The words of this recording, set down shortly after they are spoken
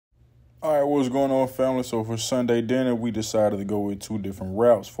All right, what's going on, family? So for Sunday dinner, we decided to go with two different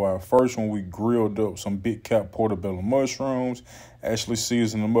routes. For our first one, we grilled up some big cap portobello mushrooms, actually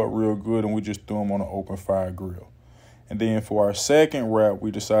seasoned them up real good, and we just threw them on an open fire grill. And then for our second route, we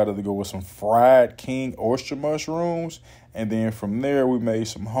decided to go with some fried king oyster mushrooms. And then from there, we made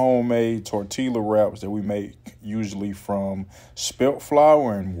some homemade tortilla wraps that we make usually from spelt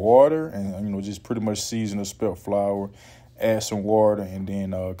flour and water, and just pretty much season the spelt flour, add some water, and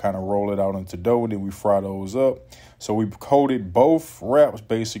then kind of roll it out into dough. And then we fry those up. So we coated both wraps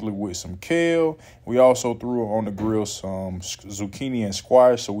basically with some kale. We also threw on the grill some zucchini and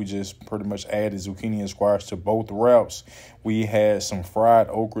squash. So we just pretty much added zucchini and squash to both wraps. We had some fried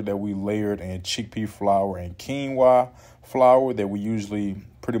okra that we layered in chickpea flour and quinoa flour that we usually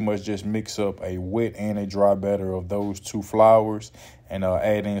pretty much just mix up a wet and a dry batter of those two flours and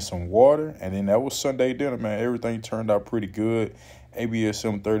add in some water. And then that was Sunday dinner, man. Everything turned out pretty good.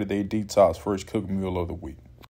 ABSM 30-day detox, first cooked meal of the week.